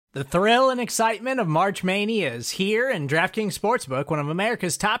The thrill and excitement of March Mania is here, and DraftKings Sportsbook, one of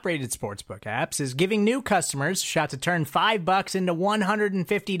America's top-rated sportsbook apps, is giving new customers a shot to turn $5 into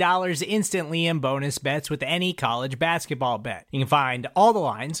 $150 instantly in bonus bets with any college basketball bet. You can find all the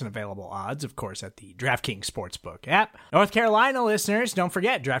lines and available odds, of course, at the DraftKings Sportsbook app. North Carolina listeners, don't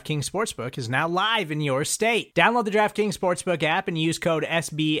forget, DraftKings Sportsbook is now live in your state. Download the DraftKings Sportsbook app and use code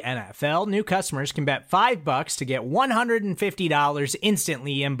SBNFL. New customers can bet $5 to get $150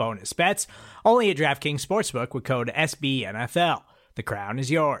 instantly in bonus bets, only at DraftKings Sportsbook with code SBNFL. The crown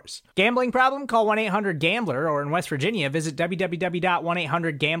is yours. Gambling problem? Call 1-800-GAMBLER, or in West Virginia, visit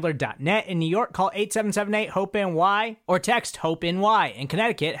www.1800gambler.net. In New York, call 8778-HOPE-NY or text HOPE-NY. In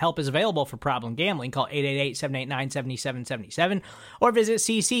Connecticut, help is available for problem gambling. Call 888-789-7777 or visit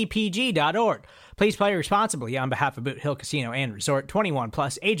ccpg.org. Please play responsibly on behalf of Boot Hill Casino and Resort. 21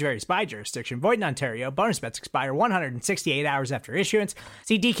 plus, age varies by jurisdiction. Void in Ontario. Bonus bets expire 168 hours after issuance.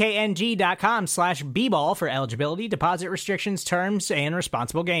 See dkng.com/bball for eligibility, deposit restrictions, terms, and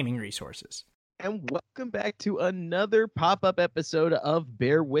responsible gaming resources. And welcome back to another pop-up episode of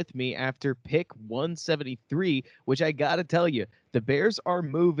Bear With Me after pick 173, which I gotta tell you, the Bears are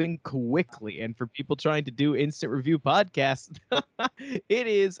moving quickly. And for people trying to do instant review podcasts, it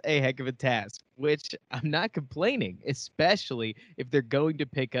is a heck of a task, which I'm not complaining, especially if they're going to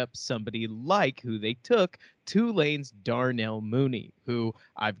pick up somebody like who they took, Tulane's Darnell Mooney, who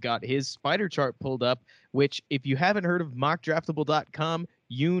I've got his spider chart pulled up, which if you haven't heard of mockdraftable.com,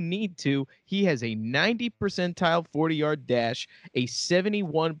 you need to. He has a 90 percentile 40-yard dash, a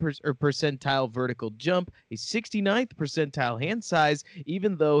 71 percentile vertical jump, a 69th percentile hand size,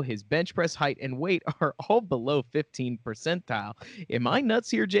 even though his bench press height and weight are all below 15 percentile. Am I nuts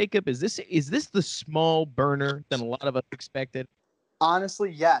here, Jacob? Is this the small burner than a lot of us expected?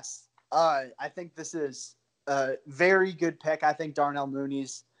 Honestly, yes. I think this is a very good pick. I think Darnell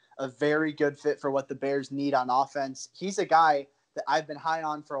Mooney's a very good fit for what the Bears need on offense. He's a guy that I've been high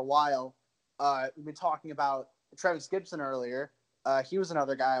on for a while. We've been talking about Travis Gibson earlier. He was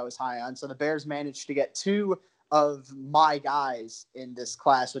another guy I was high on. So the Bears managed to get two of my guys in this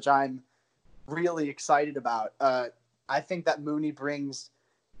class, which I'm really excited about. I think that Mooney brings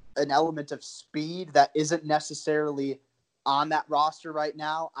an element of speed that isn't necessarily on that roster right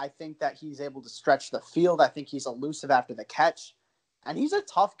now. I think that he's able to stretch the field. I think he's elusive after the catch. And he's a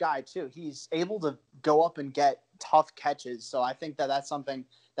tough guy, too. He's able to go up and get tough catches. So I think that that's something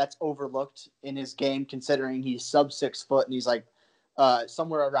that's overlooked in his game, considering he's sub 6 foot and he's like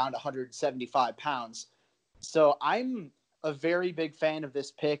somewhere around 175 pounds. So I'm a very big fan of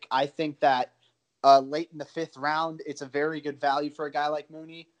this pick. I think that late in the 5th round, it's a very good value for a guy like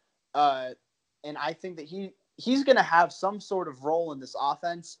Mooney. And I think that he's going to have some sort of role in this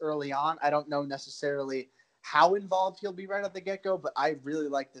offense early on. I don't know necessarily how involved he'll be right at the get-go, but I really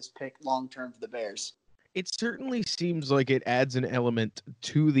like this pick long-term for the Bears. It certainly seems like it adds an element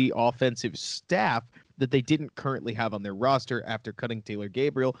to the offensive staff that they didn't currently have on their roster after cutting Taylor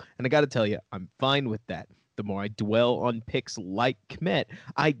Gabriel, and I got to tell you, I'm fine with that. The more I dwell on picks like Kmet,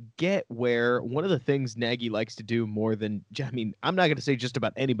 I get where one of the things Nagy likes to do more than, I'm not going to say just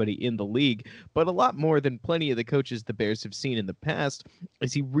about anybody in the league, but a lot more than plenty of the coaches the Bears have seen in the past,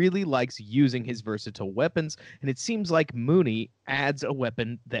 is he really likes using his versatile weapons, and it seems like Mooney adds a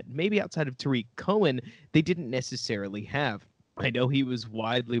weapon that maybe outside of Tariq Cohen, they didn't necessarily have. I know he was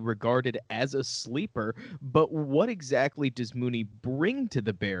widely regarded as a sleeper, but what exactly does Mooney bring to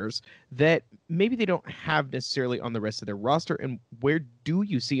the Bears that maybe they don't have necessarily on the rest of their roster, and where do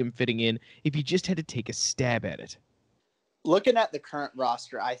you see him fitting in if you just had to take a stab at it? Looking at the current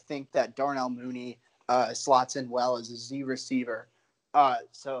roster, I think that Darnell Mooney slots in well as a Z receiver.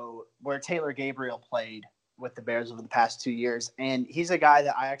 So where Taylor Gabriel played with the Bears over the past 2 years, and he's a guy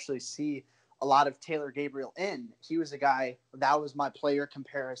that I actually see a lot of Taylor Gabriel in. He was a guy that was my player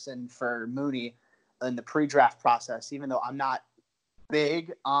comparison for Mooney in the pre-draft process. Even though I'm not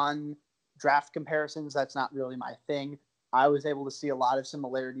big on draft comparisons, that's not really my thing. I was able to see a lot of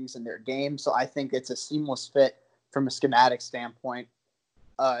similarities in their game. So I think it's a seamless fit from a schematic standpoint.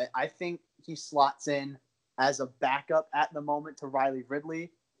 I think he slots in as a backup at the moment to Riley Ridley,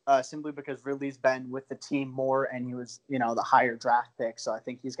 simply because Ridley's been with the team more and he was, the higher draft pick. So I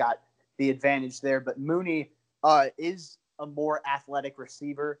think he's got the advantage there, but Mooney is a more athletic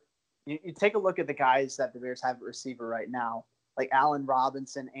receiver. You take a look at the guys that the Bears have at receiver right now, like Allen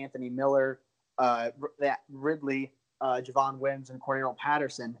Robinson, Anthony Miller, Ridley, Javon Wims, and Cordero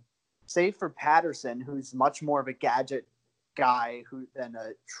Patterson. Save for Patterson, who's much more of a gadget guy than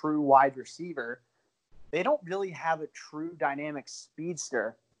a true wide receiver, they don't really have a true dynamic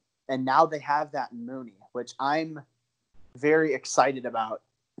speedster, and now they have that in Mooney, which I'm very excited about.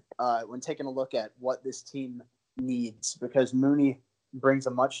 when taking a look at what this team needs, because Mooney brings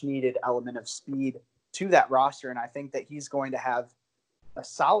a much needed element of speed to that roster. And I think that he's going to have a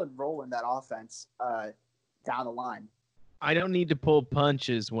solid role in that offense down the line. I don't need to pull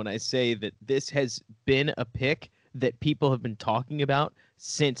punches when I say that this has been a pick that people have been talking about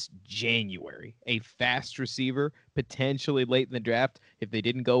since January. A fast receiver, potentially late in the draft. If they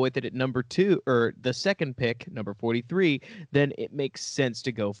didn't go with it at number 2 or the second pick, number 43, then it makes sense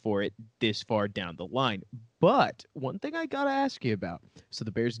to go for it this far down the line. But one thing I got to ask you about. So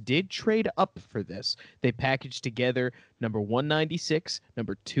the Bears did trade up for this. They packaged together number 196,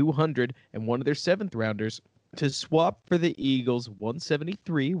 number 200, and one of their 7th rounders to swap for the Eagles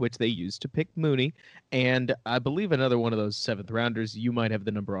 173, which they used to pick Mooney, and I believe another one of those 7th rounders. You might have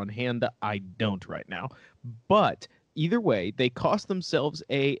the number on hand. I don't right now. But either way, they cost themselves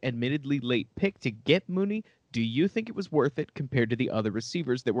a admittedly late pick to get Mooney. Do you think it was worth it compared to the other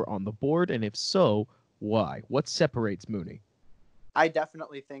receivers that were on the board? And if so, why? What separates Mooney? I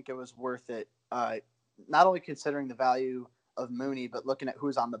definitely think it was worth it, not only considering the value of Mooney, but looking at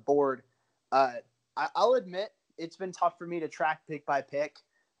who's on the board. I'll admit it's been tough for me to track pick by pick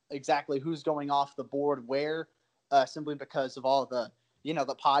exactly who's going off the board where, simply because of all the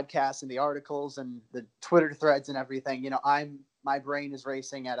podcasts and the articles and the Twitter threads and everything. My brain is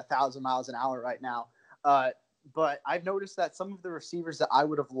racing at 1,000 miles an hour right now. But I've noticed that some of the receivers that I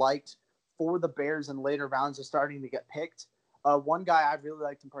would have liked for the Bears in later rounds are starting to get picked. One guy I really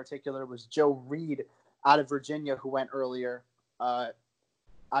liked in particular was Joe Reed out of Virginia, who went earlier.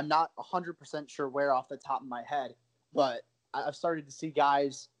 I'm not 100% sure where off the top of my head, but I've started to see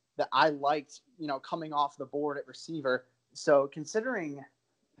guys that I liked, coming off the board at receiver. So considering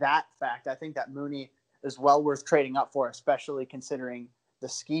that fact, I think that Mooney is well worth trading up for, especially considering the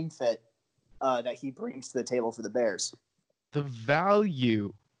scheme fit that he brings to the table for the Bears. The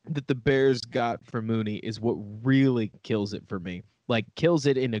value that the Bears got for Mooney is what really kills it for me. Like, kills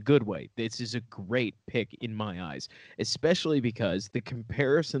it in a good way. This is a great pick in my eyes, especially because the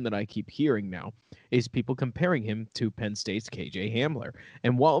comparison that I keep hearing now is people comparing him to Penn State's KJ Hamler.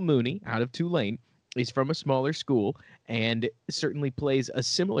 And while Mooney, out of Tulane, is from a smaller school and certainly plays a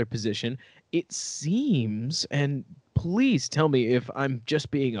similar position, it seems, and please tell me if I'm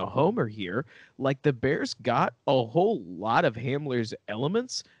just being a homer here, like the Bears got a whole lot of Hamler's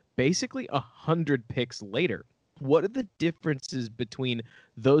elements basically 100 picks later. What are the differences between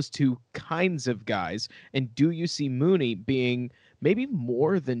those two kinds of guys? And do you see Mooney being maybe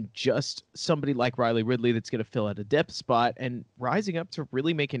more than just somebody like Riley Ridley that's going to fill out a depth spot and rising up to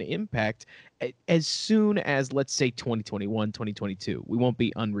really make an impact as soon as, let's say, 2021, 2022? We won't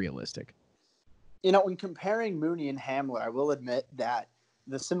be unrealistic. When comparing Mooney and Hamler, I will admit that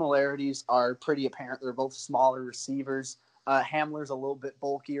the similarities are pretty apparent. They're both smaller receivers. Hamler's a little bit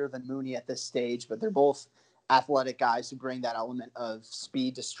bulkier than Mooney at this stage, but they're both athletic guys who bring that element of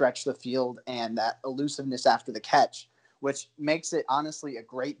speed to stretch the field and that elusiveness after the catch, which makes it honestly a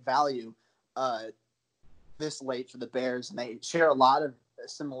great value this late for the Bears. And they share a lot of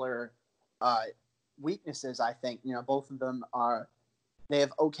similar weaknesses, I think. Both of them they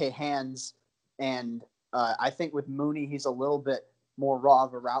have okay hands. And I think with Mooney, he's a little bit more raw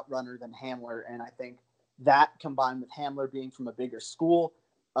of a route runner than Hamler. And I think that combined with Hamler being from a bigger school,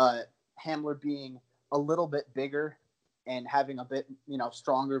 Hamler being a little bit bigger and having a bit,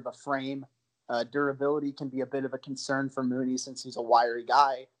 stronger of a frame. Durability can be a bit of a concern for Mooney since he's a wiry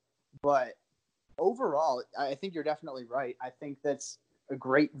guy. But overall, I think you're definitely right. I think that's a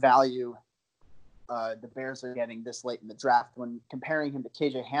great value the Bears are getting this late in the draft. When comparing him to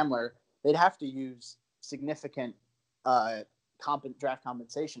KJ Hamler, they'd have to use significant draft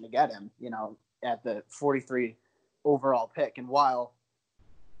compensation to get him, at the 43 overall pick. And while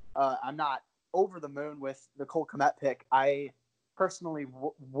I'm not over the moon with the Cole Kmet pick, I personally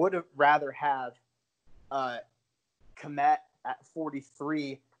would have rather have Kmet at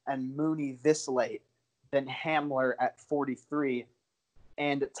 43 and Mooney this late than Hamler at 43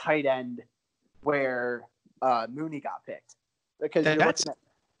 and tight end where Mooney got picked. Because you're looking at,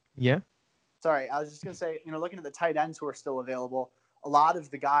 yeah. Sorry, I was just going to say, looking at the tight ends who are still available, a lot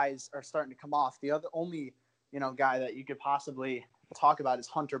of the guys are starting to come off. The only guy that you could possibly talk about is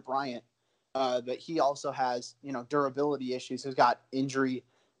Hunter Bryant. But he also has, durability issues. He's got injury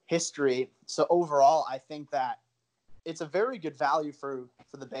history. So overall, I think that it's a very good value for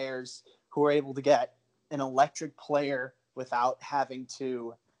the Bears, who are able to get an electric player without having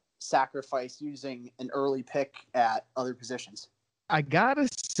to sacrifice using an early pick at other positions. I gotta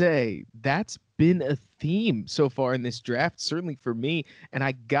say, that's been a theme so far in this draft, certainly for me, and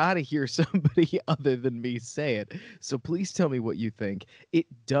I gotta hear somebody other than me say it. So please tell me what you think. It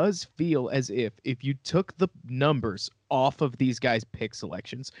does feel as if you took the numbers off of these guys' pick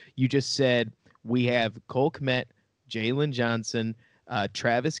selections, you just said we have Cole Kmet, Jalen Johnson,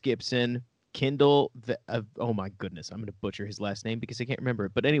 Travis Gibson, Kendall, oh my goodness, I'm going to butcher his last name because I can't remember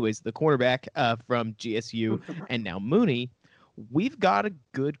it. But anyways, the cornerback from GSU, and now Mooney. We've got a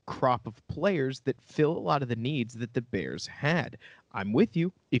good crop of players that fill a lot of the needs that the Bears had. I'm with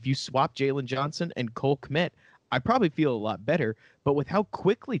you. If you swap Jalen Johnson and Cole Kmet, I probably feel a lot better. But with how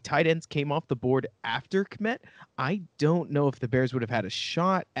quickly tight ends came off the board after Kmet, I don't know if the Bears would have had a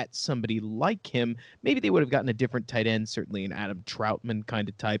shot at somebody like him. Maybe they would have gotten a different tight end, certainly an Adam Troutman kind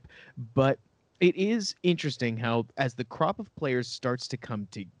of type. But it is interesting how, as the crop of players starts to come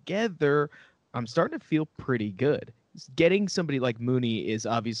together, I'm starting to feel pretty good. Getting somebody like Mooney is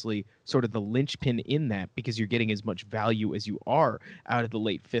obviously sort of the linchpin in that because you're getting as much value as you are out of the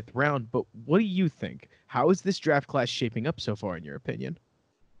late 5th round. But what do you think? How is this draft class shaping up so far, in your opinion?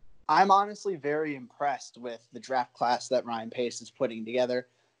 I'm honestly very impressed with the draft class that Ryan Pace is putting together.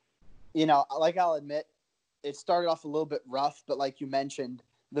 You know, like I'll admit, it started off a little bit rough, but like you mentioned,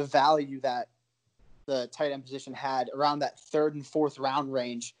 the value that the tight end position had around that 3rd and 4th round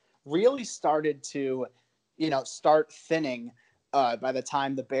range really started to start thinning by the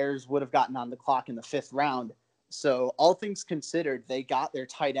time the Bears would have gotten on the clock in the 5th round. So all things considered, they got their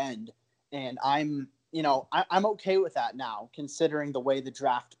tight end, and I'm okay with that now, considering the way the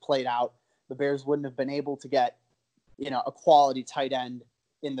draft played out. The Bears wouldn't have been able to get, a quality tight end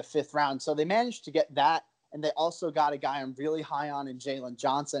in the 5th round. So they managed to get that, and they also got a guy I'm really high on in Jalen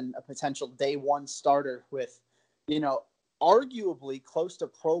Johnson, a potential day 1 starter with, arguably close to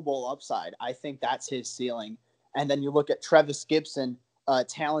Pro Bowl upside. I think that's his ceiling. And then you look at Travis Gibson, a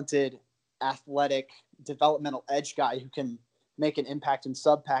talented, athletic, developmental edge guy who can make an impact in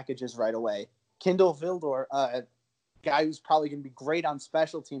sub packages right away. Kindle Vildor, a guy who's probably going to be great on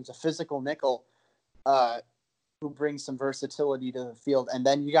special teams, a physical nickel who brings some versatility to the field. And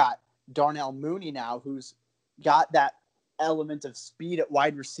then you got Darnell Mooney now, who's got that element of speed at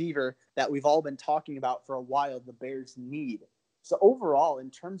wide receiver that we've all been talking about for a while the Bears need. So overall,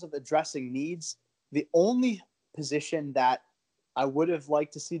 in terms of addressing needs, the only position that I would have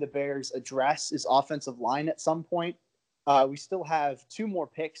liked to see the Bears address is offensive line at some point. We still have 2 more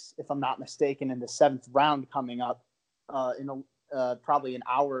picks, if I'm not mistaken, in the 7th round coming up in probably an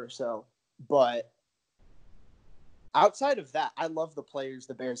hour or so. But outside of that, I love the players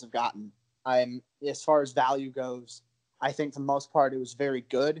the Bears have gotten. As far as value goes, I think for the most part it was very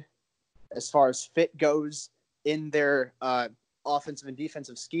good. As far as fit goes in their offensive and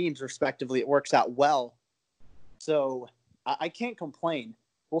defensive schemes, respectively, it works out well. So I can't complain.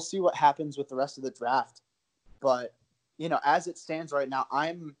 We'll see what happens with the rest of the draft. But, as it stands right now,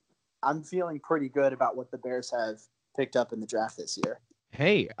 I'm feeling pretty good about what the Bears have picked up in the draft this year.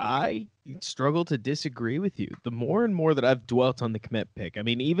 Hey, I struggle to disagree with you. The more and more that I've dwelt on the Kmet pick, I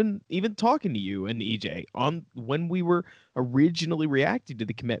mean, even talking to you and EJ on when we were originally reacting to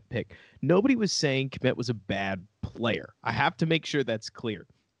the Kmet pick, nobody was saying Kmet was a bad player. I have to make sure that's clear.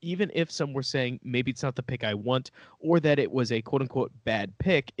 Even if some were saying maybe it's not the pick I want or that it was a quote unquote bad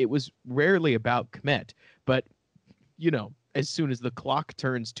pick, it was rarely about Kmet. But, as soon as the clock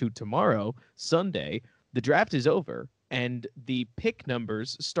turns to tomorrow, Sunday, the draft is over. And the pick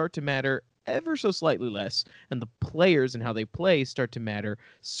numbers start to matter ever so slightly less, and the players and how they play start to matter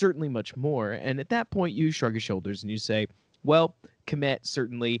certainly much more. And at that point, you shrug your shoulders and you say, well, Kmet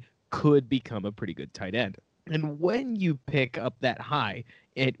certainly could become a pretty good tight end. And when you pick up that high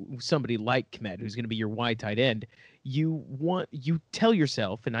at somebody like Kmet, who's going to be your wide tight end, you tell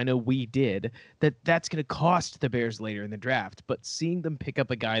yourself, and I know we did, that that's going to cost the Bears later in the draft. But seeing them pick up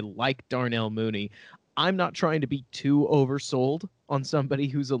a guy like Darnell Mooney, I'm not trying to be too oversold on somebody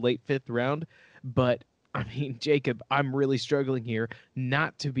who's a late 5th round, but I mean, Jacob, I'm really struggling here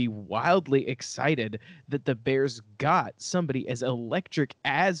not to be wildly excited that the Bears got somebody as electric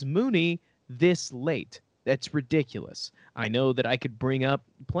as Mooney this late. That's ridiculous. I know that I could bring up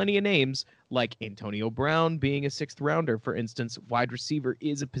plenty of names like Antonio Brown being a 6th rounder, for instance. Wide receiver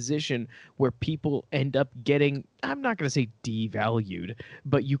is a position where people end up getting, I'm not going to say devalued,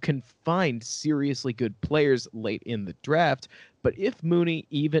 but you can find seriously good players late in the draft. But if Mooney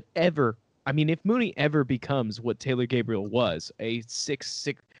ever becomes what Taylor Gabriel was, a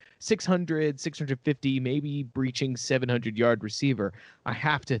 600, 650, maybe breaching 700-yard receiver, I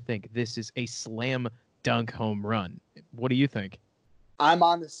have to think this is a slam dunk home run. What do you think? I'm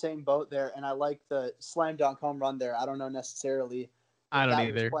on the same boat there, and I like the slam dunk home run there. I don't know necessarily I don't that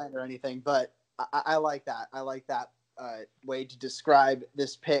either. was planned or anything, but I like that. I like that way to describe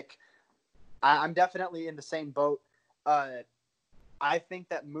this pick. I'm definitely in the same boat. I think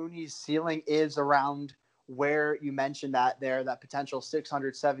that Mooney's ceiling is around where you mentioned that potential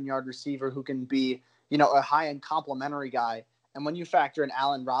 607-yard receiver who can be, a high-end complementary guy. And when you factor in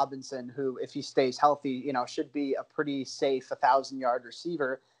Allen Robinson, who, if he stays healthy, should be a pretty safe 1,000-yard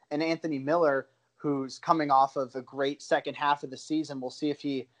receiver, and Anthony Miller, who's coming off of a great second half of the season, we'll see if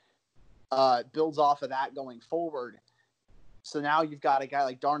he builds off of that going forward. So now you've got a guy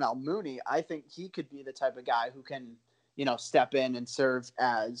like Darnell Mooney. I think he could be the type of guy who can, step in and serve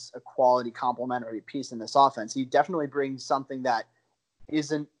as a quality complementary piece in this offense. He definitely brings something that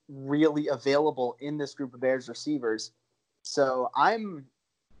isn't really available in this group of Bears receivers. So I'm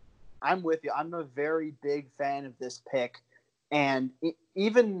with you. I'm a very big fan of this pick. And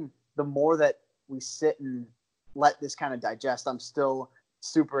even the more that we sit and let this kind of digest, I'm still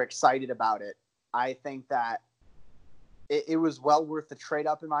super excited about it. I think that it was well worth the trade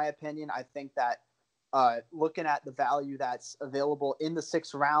up, in my opinion. I think that looking at the value that's available in the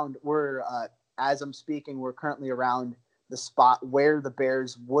 6th round, as I'm speaking, we're currently around the spot where the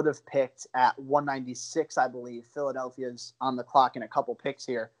Bears would have picked at 196, I believe. Philadelphia's on the clock in a couple picks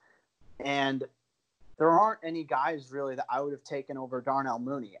here. And there aren't any guys really that I would have taken over Darnell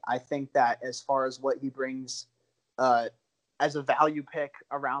Mooney. I think that as far as what he brings as a value pick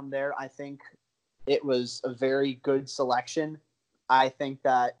around there, I think it was a very good selection. I think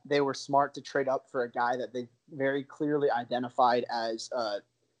that they were smart to trade up for a guy that they very clearly identified as a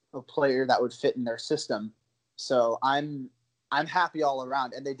player that would fit in their system. So I'm happy all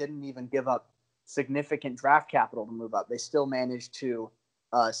around, and they didn't even give up significant draft capital to move up. They still managed to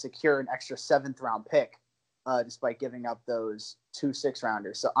secure an extra 7th round pick, despite giving up those 2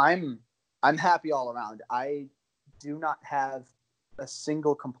 6-rounders. So I'm happy all around. I do not have a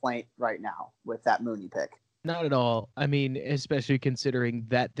single complaint right now with that Mooney pick. Not at all. I mean, especially considering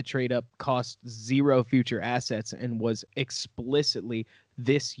that the trade up cost 0 future assets and was explicitly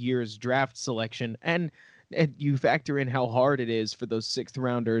this year's draft selection. And you factor in how hard it is for those 6th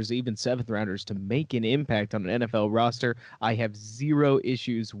rounders, even 7th rounders, to make an impact on an NFL roster. I have 0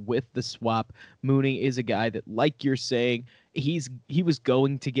 issues with the swap. Mooney is a guy that, like you're saying, he was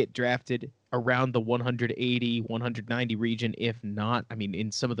going to get drafted around the 180, 190 region, if not. I mean,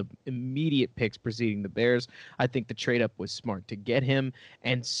 in some of the immediate picks preceding the Bears, I think the trade up was smart to get him.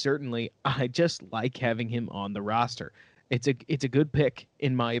 And certainly, I just like having him on the roster. It's a good pick,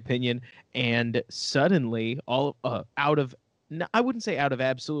 in my opinion. And suddenly, all out of, I wouldn't say out of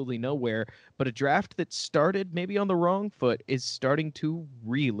absolutely nowhere, but a draft that started maybe on the wrong foot is starting to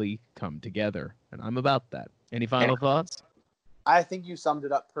really come together. And I'm about that. Any final thoughts? I think you summed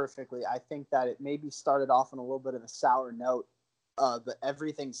it up perfectly. I think that it maybe started off on a little bit of a sour note, but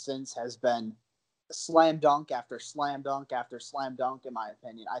everything since has been slam dunk after slam dunk after slam dunk, in my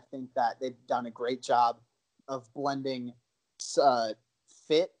opinion. I think that they've done a great job of blending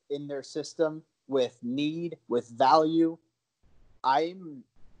fit in their system with need, with value. I'm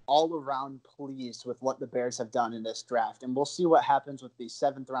all around pleased with what the Bears have done in this draft, and we'll see what happens with these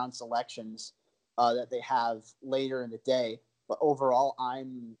 7th round selections that they have later in the day. But overall,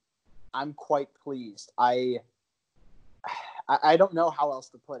 I'm quite pleased. I don't know how else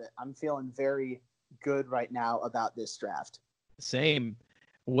to put it. I'm feeling very good right now about this draft. Same.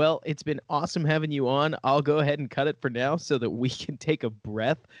 Well, it's been awesome having you on. I'll go ahead and cut it for now so that we can take a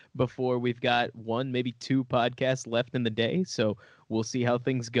breath before we've got 1, maybe 2 podcasts left in the day. So we'll see how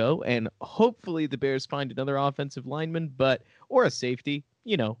things go. And hopefully the Bears find another offensive lineman, or a safety,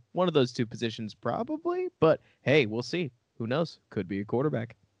 one of those 2 positions probably. But hey, we'll see. Who knows? Could be a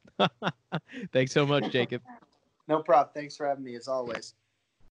quarterback. Thanks so much, Jacob. No problem. Thanks for having me, as always.